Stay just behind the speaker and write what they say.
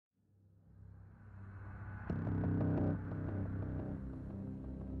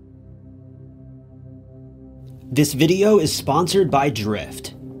This video is sponsored by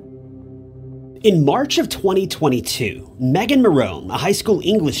Drift. In March of 2022, Meghan Marohn, a high school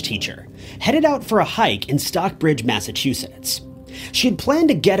English teacher, headed out for a hike in Stockbridge, Massachusetts. She had planned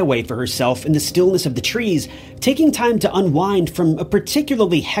a getaway for herself in the stillness of the trees, taking time to unwind from a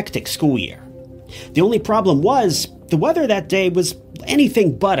particularly hectic school year. The only problem was, the weather that day was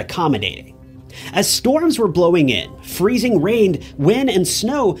anything but accommodating. As storms were blowing in, freezing rain, wind, and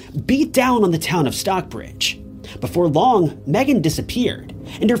snow beat down on the town of Stockbridge. Before long, Meghan disappeared,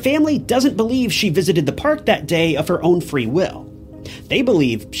 and her family doesn't believe she visited the park that day of her own free will. They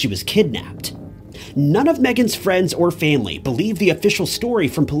believe she was kidnapped. None of Meghan's friends or family believe the official story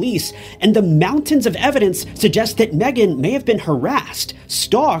from police, and the mountains of evidence suggest that Meghan may have been harassed,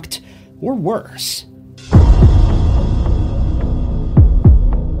 stalked, or worse.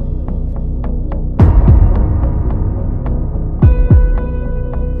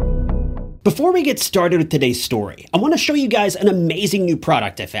 Before we get started with today's story, I want to show you guys an amazing new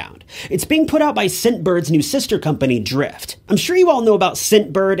product I found. It's being put out by Scentbird's new sister company, Drift. I'm sure you all know about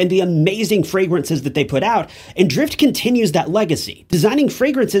Scentbird and the amazing fragrances that they put out, and Drift continues that legacy, designing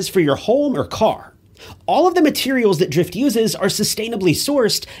fragrances for your home or car. All of the materials that Drift uses are sustainably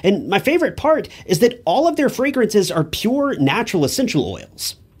sourced, and my favorite part is that all of their fragrances are pure, natural essential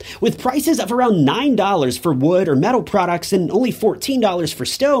oils. With prices of around $9 for wood or metal products and only $14 for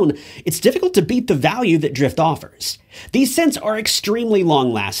stone, it's difficult to beat the value that Drift offers. These scents are extremely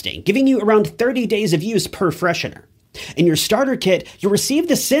long-lasting, giving you around 30 days of use per freshener. In your starter kit, you'll receive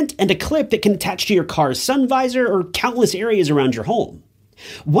the scent and a clip that can attach to your car's sun visor or countless areas around your home.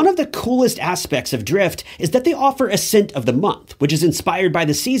 One of the coolest aspects of Drift is that they offer a scent of the month, which is inspired by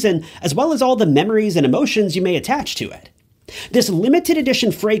the season, as well as all the memories and emotions you may attach to it. This limited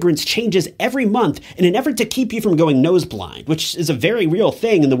edition fragrance changes every month in an effort to keep you from going nose blind, which is a very real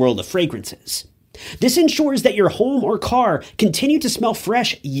thing in the world of fragrances. This ensures that your home or car continue to smell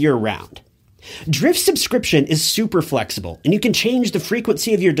fresh year-round. Drift's subscription is super flexible, and you can change the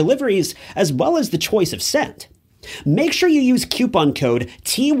frequency of your deliveries as well as the choice of scent. Make sure you use coupon code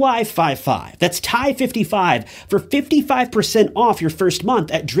TY55, that's TY55, for 55% off your first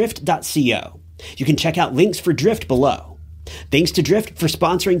month at drift.co. You can check out links for Drift below. Thanks to Drift for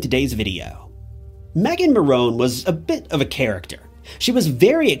sponsoring today's video. Meghan Marohn was a bit of a character. She was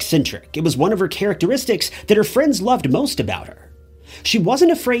very eccentric. It was one of her characteristics that her friends loved most about her. She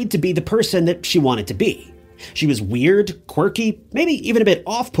wasn't afraid to be the person that she wanted to be. She was weird, quirky, maybe even a bit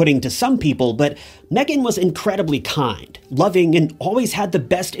off-putting to some people, but Meghan was incredibly kind, loving, and always had the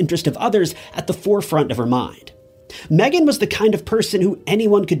best interest of others at the forefront of her mind. Meghan was the kind of person who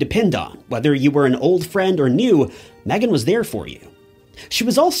anyone could depend on. Whether you were an old friend or new, Meghan was there for you. She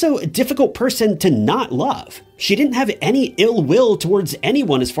was also a difficult person to not love. She didn't have any ill will towards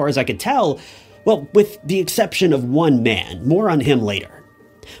anyone as far as I could tell, well, with the exception of one man. More on him later.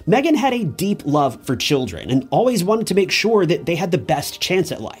 Meghan had a deep love for children and always wanted to make sure that they had the best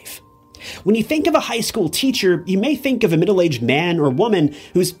chance at life. When you think of a high school teacher, you may think of a middle-aged man or woman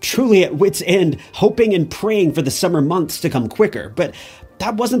who's truly at wit's end, hoping and praying for the summer months to come quicker, but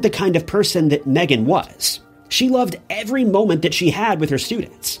that wasn't the kind of person that Meghan was. She loved every moment that she had with her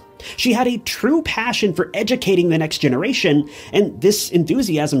students. She had a true passion for educating the next generation, and this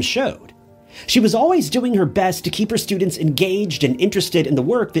enthusiasm showed. She was always doing her best to keep her students engaged and interested in the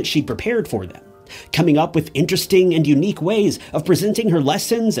work that she'd prepared for them, coming up with interesting and unique ways of presenting her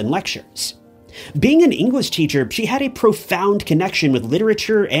lessons and lectures. Being an English teacher, she had a profound connection with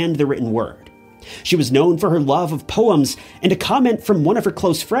literature and the written word. She was known for her love of poems, and a comment from one of her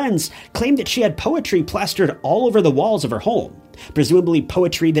close friends claimed that she had poetry plastered all over the walls of her home, presumably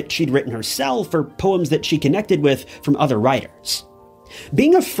poetry that she'd written herself or poems that she connected with from other writers.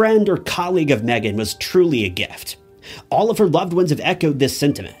 Being a friend or colleague of Meghan was truly a gift. All of her loved ones have echoed this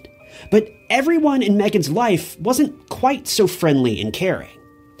sentiment. But everyone in Meghan's life wasn't quite so friendly and caring.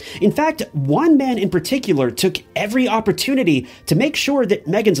 In fact, one man in particular took every opportunity to make sure that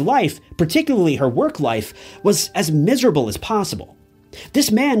Meghan's life, particularly her work life, was as miserable as possible.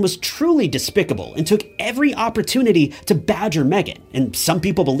 This man was truly despicable and took every opportunity to badger Meghan, and some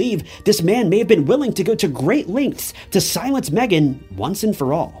people believe this man may have been willing to go to great lengths to silence Meghan once and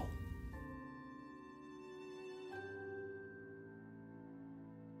for all.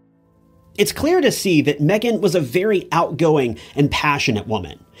 It's clear to see that Meghan was a very outgoing and passionate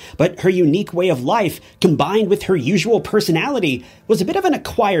woman, but her unique way of life, combined with her usual personality, was a bit of an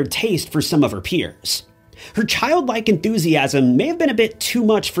acquired taste for some of her peers. Her childlike enthusiasm may have been a bit too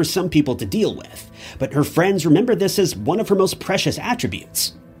much for some people to deal with, but her friends remember this as one of her most precious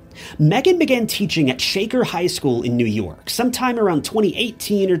attributes. Meghan began teaching at Shaker High School in New York sometime around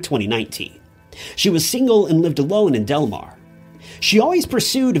 2018 or 2019. She was single and lived alone in Delmar. She always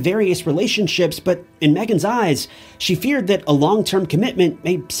pursued various relationships, but in Meghan's eyes, she feared that a long-term commitment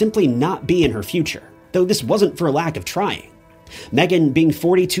may simply not be in her future, though this wasn't for a lack of trying. Meghan, being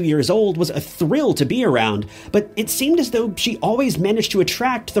 42 years old, was a thrill to be around, but it seemed as though she always managed to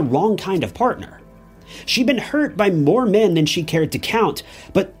attract the wrong kind of partner. She'd been hurt by more men than she cared to count,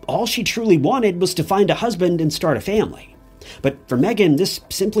 but all she truly wanted was to find a husband and start a family. But for Meghan, this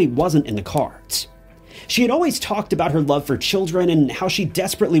simply wasn't in the cards. She had always talked about her love for children and how she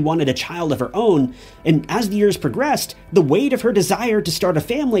desperately wanted a child of her own, and as the years progressed, the weight of her desire to start a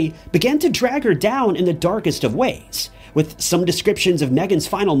family began to drag her down in the darkest of ways, with some descriptions of Meghan's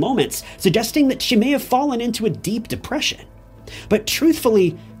final moments suggesting that she may have fallen into a deep depression. But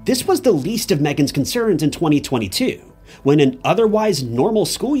truthfully, this was the least of Meghan's concerns in 2022, when an otherwise normal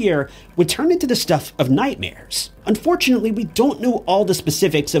school year would turn into the stuff of nightmares. Unfortunately, we don't know all the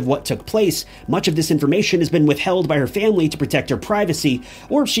specifics of what took place. Much of this information has been withheld by her family to protect her privacy,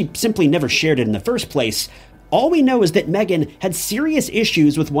 or she simply never shared it in the first place. All we know is that Meghan had serious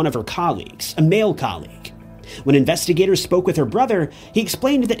issues with one of her colleagues, a male colleague. When investigators spoke with her brother, he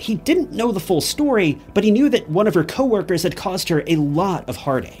explained that he didn't know the full story, but he knew that one of her coworkers had caused her a lot of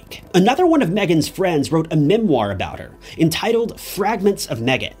heartache. Another one of Meghan's friends wrote a memoir about her, entitled Fragments of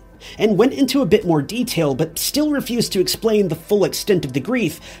Meghan, and went into a bit more detail, but still refused to explain the full extent of the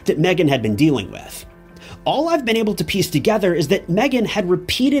grief that Meghan had been dealing with. All I've been able to piece together is that Meghan had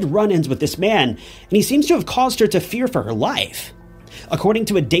repeated run-ins with this man, and he seems to have caused her to fear for her life. According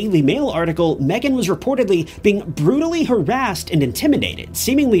to a Daily Mail article, Meghan was reportedly being brutally harassed and intimidated,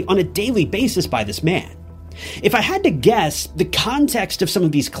 seemingly on a daily basis by this man. If I had to guess, the context of some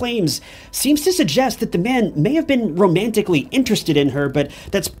of these claims seems to suggest that the man may have been romantically interested in her, but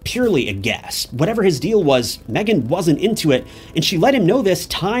that's purely a guess. Whatever his deal was, Meghan wasn't into it, and she let him know this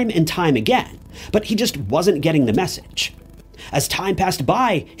time and time again, but he just wasn't getting the message. As time passed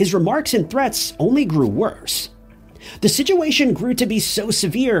by, his remarks and threats only grew worse. The situation grew to be so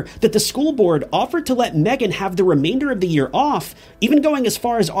severe that the school board offered to let Meghan have the remainder of the year off, even going as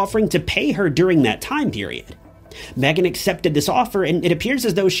far as offering to pay her during that time period. Meghan accepted this offer, and it appears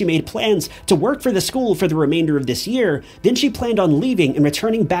as though she made plans to work for the school for the remainder of this year. Then she planned on leaving and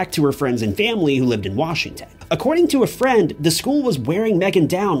returning back to her friends and family who lived in Washington. According to a friend, the school was wearing Meghan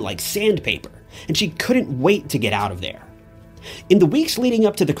down like sandpaper, and she couldn't wait to get out of there. In the weeks leading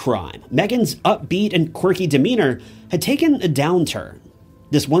up to the crime, Meghan's upbeat and quirky demeanor had taken a downturn.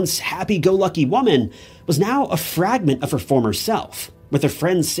 This once happy-go-lucky woman was now a fragment of her former self, with her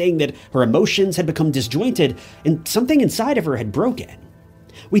friends saying that her emotions had become disjointed and something inside of her had broken.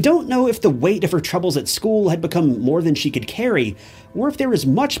 We don't know if the weight of her troubles at school had become more than she could carry, or if there was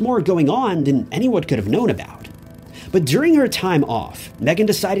much more going on than anyone could have known about. But during her time off, Meghan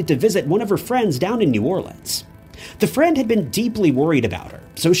decided to visit one of her friends down in New Orleans. The friend had been deeply worried about her,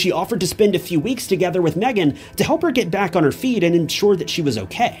 so she offered to spend a few weeks together with Meghan to help her get back on her feet and ensure that she was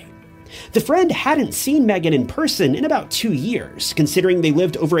okay. The friend hadn't seen Meghan in person in about 2 years, considering they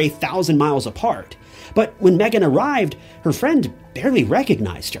lived over 1,000 miles apart. But when Meghan arrived, her friend barely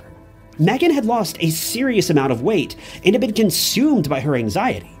recognized her. Meghan had lost a serious amount of weight and had been consumed by her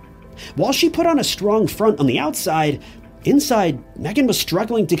anxiety. While she put on a strong front on the outside, inside, Meghan was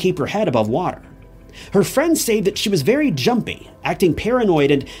struggling to keep her head above water. Her friends say that she was very jumpy, acting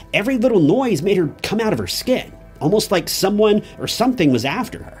paranoid, and every little noise made her come out of her skin, almost like someone or something was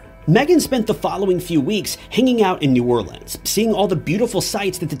after her. Meghan spent the following few weeks hanging out in New Orleans, seeing all the beautiful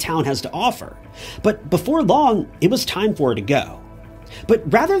sights that the town has to offer. But before long, it was time for her to go. But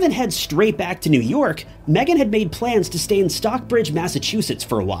rather than head straight back to New York, Meghan had made plans to stay in Stockbridge, Massachusetts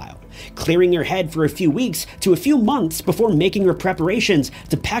for a while, clearing her head for a few weeks to a few months before making her preparations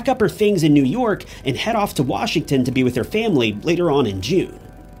to pack up her things in New York and head off to Washington to be with her family later on in June.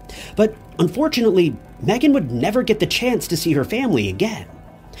 But unfortunately, Meghan would never get the chance to see her family again.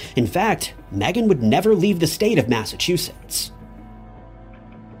 In fact, Meghan would never leave the state of Massachusetts.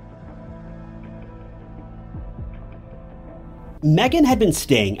 Meghan had been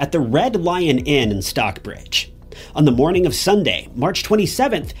staying at the Red Lion Inn in Stockbridge. On the morning of Sunday, March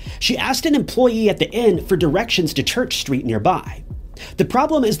 27th, she asked an employee at the inn for directions to Church Street nearby. The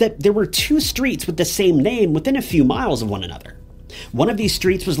problem is that there were 2 streets with the same name within a few miles of one another. One of these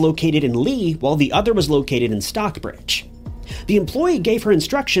streets was located in Lee, while the other was located in Stockbridge. The employee gave her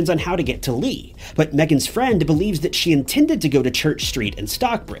instructions on how to get to Lee, but Meghan's friend believes that she intended to go to Church Street in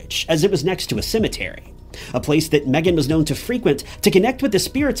Stockbridge, as it was next to a cemetery, a place that Meghan was known to frequent to connect with the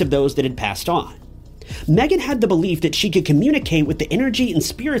spirits of those that had passed on. Meghan had the belief that she could communicate with the energy and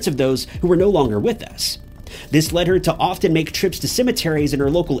spirits of those who were no longer with us. This led her to often make trips to cemeteries in her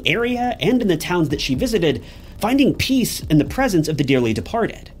local area and in the towns that she visited, finding peace in the presence of the dearly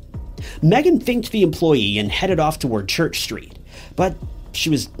departed. Meghan thanked the employee and headed off toward Church Street, but she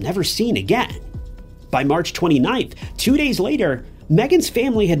was never seen again. By March 29th, 2 days later, Meghan's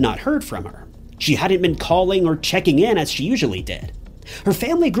family had not heard from her. She hadn't been calling or checking in as she usually did. Her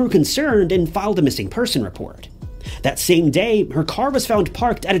family grew concerned and filed a missing person report. That same day, her car was found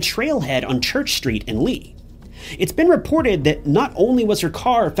parked at a trailhead on Church Street in Lee. It's been reported that not only was her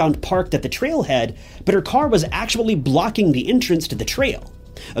car found parked at the trailhead, but her car was actually blocking the entrance to the trail,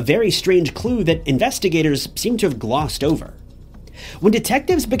 a very strange clue that investigators seem to have glossed over. When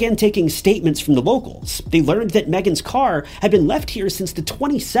detectives began taking statements from the locals, they learned that Meghan's car had been left here since the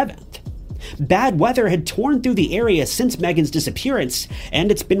 27th. Bad weather had torn through the area since Meghan's disappearance,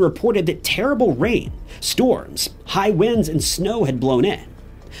 and it's been reported that terrible rain, storms, high winds, and snow had blown in.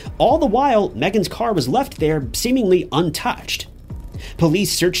 All the while, Meghan's car was left there seemingly untouched.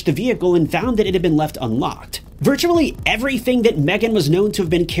 Police searched the vehicle and found that it had been left unlocked. Virtually everything that Meghan was known to have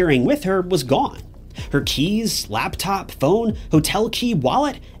been carrying with her was gone. Her keys, laptop, phone, hotel key,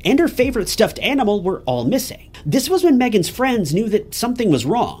 wallet, and her favorite stuffed animal were all missing. This was when Meghan's friends knew that something was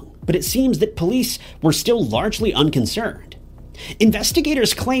wrong, but it seems that police were still largely unconcerned.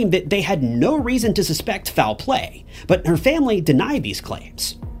 Investigators claimed that they had no reason to suspect foul play, but her family denied these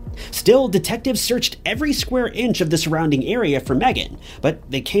claims. Still, detectives searched every square inch of the surrounding area for Meghan, but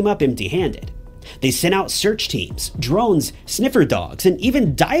they came up empty-handed. They sent out search teams, drones, sniffer dogs, and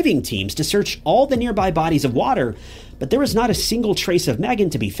even diving teams to search all the nearby bodies of water, but there was not a single trace of Meghan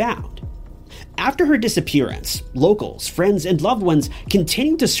to be found. After her disappearance, locals, friends, and loved ones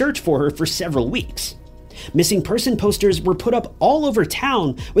continued to search for her for several weeks. Missing person posters were put up all over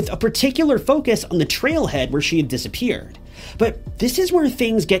town with a particular focus on the trailhead where she had disappeared. But this is where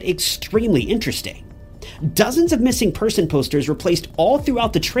things get extremely interesting. Dozens of missing person posters were placed all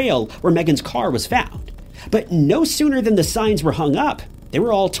throughout the trail where Meghan's car was found. But no sooner than the signs were hung up, they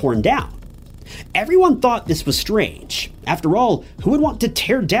were all torn down. Everyone thought this was strange. After all, who would want to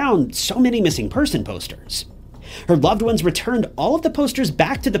tear down so many missing person posters? Her loved ones returned all of the posters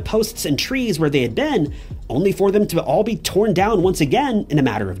back to the posts and trees where they had been, only for them to all be torn down once again in a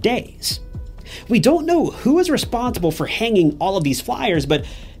matter of days. We don't know who is responsible for hanging all of these flyers, but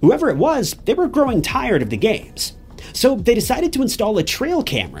whoever it was, they were growing tired of the games. So they decided to install a trail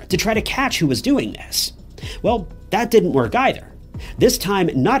camera to try to catch who was doing this. Well, that didn't work either. This time,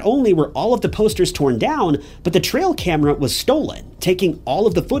 not only were all of the posters torn down, but the trail camera was stolen, taking all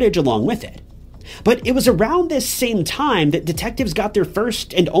of the footage along with it. But it was around this same time that detectives got their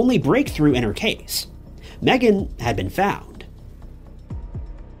first and only breakthrough in her case. Meghan had been found.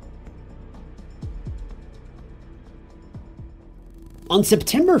 On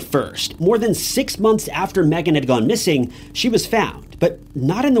September 1st, more than 6 months after Meghan had gone missing, she was found, but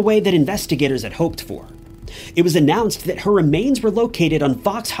not in the way that investigators had hoped for. It was announced that her remains were located on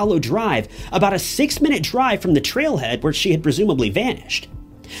Fox Hollow Drive, about a 6-minute drive from the trailhead where she had presumably vanished.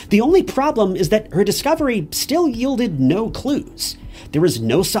 The only problem is that her discovery still yielded no clues. There was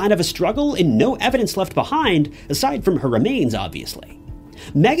no sign of a struggle and no evidence left behind, aside from her remains, obviously.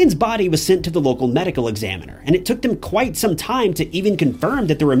 Meghan's body was sent to the local medical examiner, and it took them quite some time to even confirm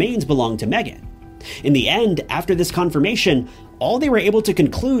that the remains belonged to Meghan. In the end, after this confirmation, all they were able to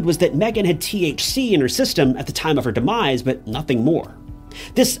conclude was that Meghan had THC in her system at the time of her demise, but nothing more.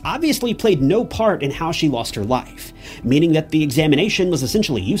 This obviously played no part in how she lost her life, meaning that the examination was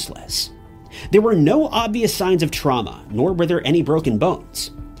essentially useless. There were no obvious signs of trauma, nor were there any broken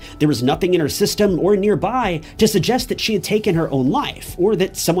bones. There was nothing in her system or nearby to suggest that she had taken her own life, or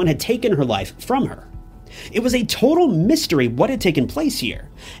that someone had taken her life from her. It was a total mystery what had taken place here,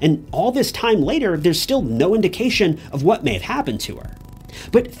 and all this time later, there's still no indication of what may have happened to her.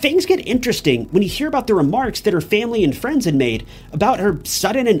 But things get interesting when you hear about the remarks that her family and friends had made about her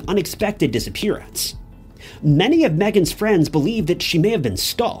sudden and unexpected disappearance. Many of Meghan's friends believe that she may have been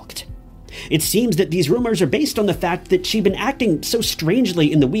stalked. It seems that these rumors are based on the fact that she'd been acting so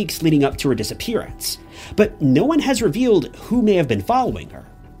strangely in the weeks leading up to her disappearance, but no one has revealed who may have been following her.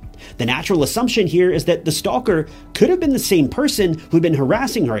 The natural assumption here is that the stalker could have been the same person who'd been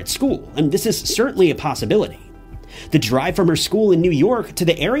harassing her at school, and this is certainly a possibility. The drive from her school in New York to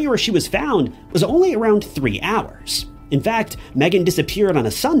the area where she was found was only around 3 hours. In fact, Meghan disappeared on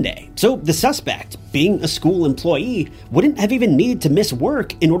a Sunday, so the suspect, being a school employee, wouldn't have even needed to miss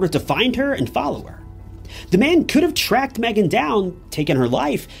work in order to find her and follow her. The man could have tracked Meghan down, taken her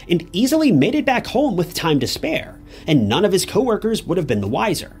life, and easily made it back home with time to spare, and none of his coworkers would have been the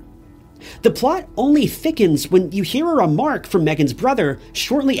wiser. The plot only thickens when you hear a remark from Meghan's brother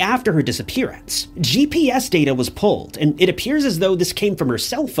shortly after her disappearance. GPS data was pulled, and it appears as though this came from her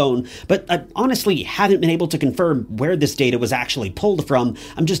cell phone, but I honestly haven't been able to confirm where this data was actually pulled from.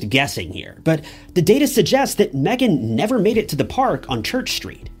 I'm just guessing here. But the data suggests that Meghan never made it to the park on Church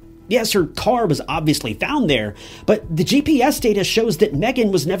Street. Yes, her car was obviously found there, but the GPS data shows that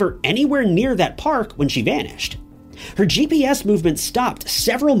Meghan was never anywhere near that park when she vanished. Her GPS movement stopped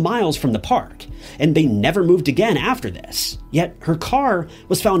several miles from the park, and they never moved again after this. Yet her car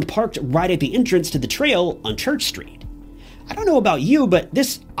was found parked right at the entrance to the trail on Church Street. I don't know about you, but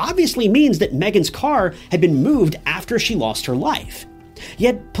this obviously means that Meghan's car had been moved after she lost her life.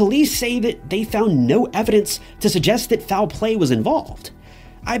 Yet police say that they found no evidence to suggest that foul play was involved.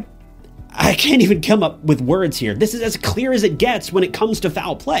 I can't even come up with words here. This is as clear as it gets when it comes to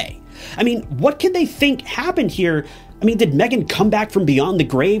foul play. I mean, what could they think happened here? I mean, did Meghan come back from beyond the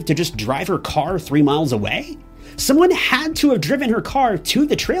grave to just drive her car 3 miles away? Someone had to have driven her car to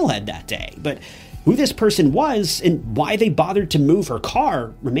the trailhead that day, but who this person was and why they bothered to move her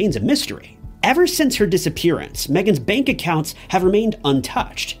car remains a mystery. Ever since her disappearance, Meghan's bank accounts have remained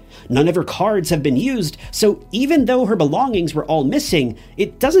untouched. None of her cards have been used, so even though her belongings were all missing,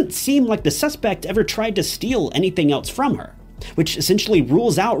 it doesn't seem like the suspect ever tried to steal anything else from her, which essentially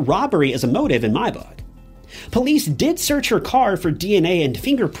rules out robbery as a motive in my book. Police did search her car for DNA and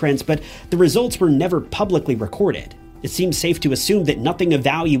fingerprints, but the results were never publicly recorded. It seems safe to assume that nothing of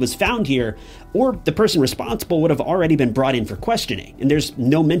value was found here, or the person responsible would have already been brought in for questioning, and there's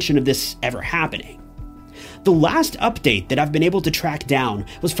no mention of this ever happening. The last update that I've been able to track down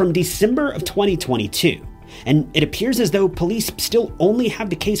was from December of 2022, and it appears as though police still only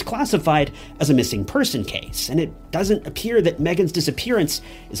have the case classified as a missing person case, and it doesn't appear that Meghan's disappearance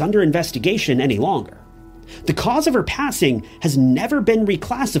is under investigation any longer. The cause of her passing has never been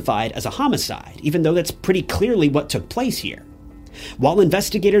reclassified as a homicide, even though that's pretty clearly what took place here. While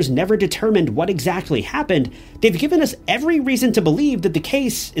investigators never determined what exactly happened, they've given us every reason to believe that the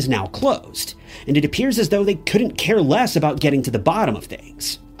case is now closed, and it appears as though they couldn't care less about getting to the bottom of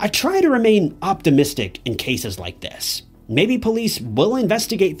things. I try to remain optimistic in cases like this. Maybe police will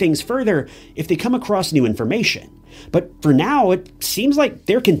investigate things further if they come across new information. But for now, it seems like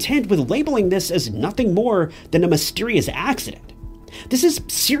they're content with labeling this as nothing more than a mysterious accident. This is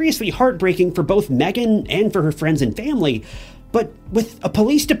seriously heartbreaking for both Meghan and for her friends and family, but with a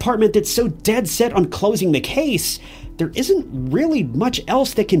police department that's so dead set on closing the case, there isn't really much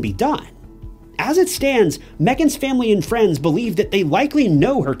else that can be done. As it stands, Meghan's family and friends believe that they likely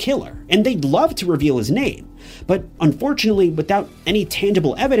know her killer, and they'd love to reveal his name. But unfortunately, without any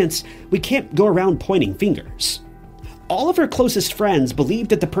tangible evidence, we can't go around pointing fingers. All of her closest friends believe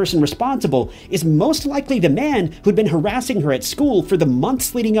that the person responsible is most likely the man who'd been harassing her at school for the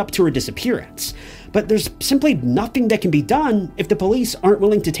months leading up to her disappearance. But there's simply nothing that can be done if the police aren't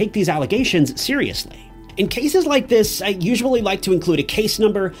willing to take these allegations seriously. In cases like this, I usually like to include a case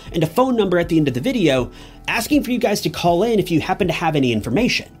number and a phone number at the end of the video, asking for you guys to call in if you happen to have any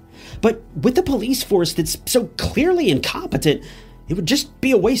information. But with a police force that's so clearly incompetent, it would just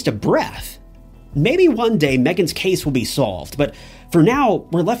be a waste of breath. Maybe one day Meghan's case will be solved, but for now,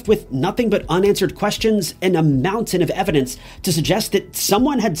 we're left with nothing but unanswered questions and a mountain of evidence to suggest that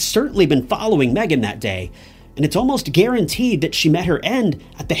someone had certainly been following Meghan that day, and it's almost guaranteed that she met her end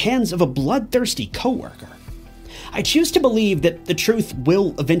at the hands of a bloodthirsty coworker. I choose to believe that the truth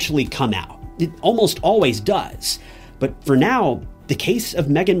will eventually come out. It almost always does. But for now, the case of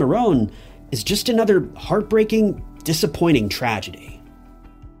Meghan Marohn is just another heartbreaking, disappointing tragedy.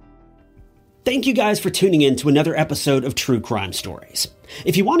 Thank you guys for tuning in to another episode of True Crime Stories.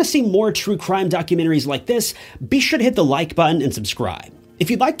 If you want to see more true crime documentaries like this, be sure to hit the like button and subscribe.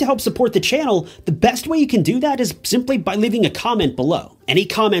 If you'd like to help support the channel, the best way you can do that is simply by leaving a comment below. Any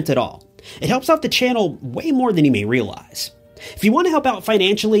comment at all. It helps out the channel way more than you may realize. If you want to help out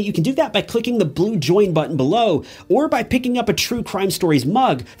financially, you can do that by clicking the blue join button below or by picking up a True Crime Stories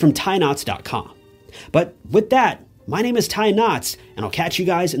mug from TyKnots.com. But with that, my name is Ty Knots, and I'll catch you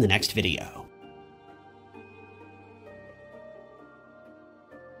guys in the next video.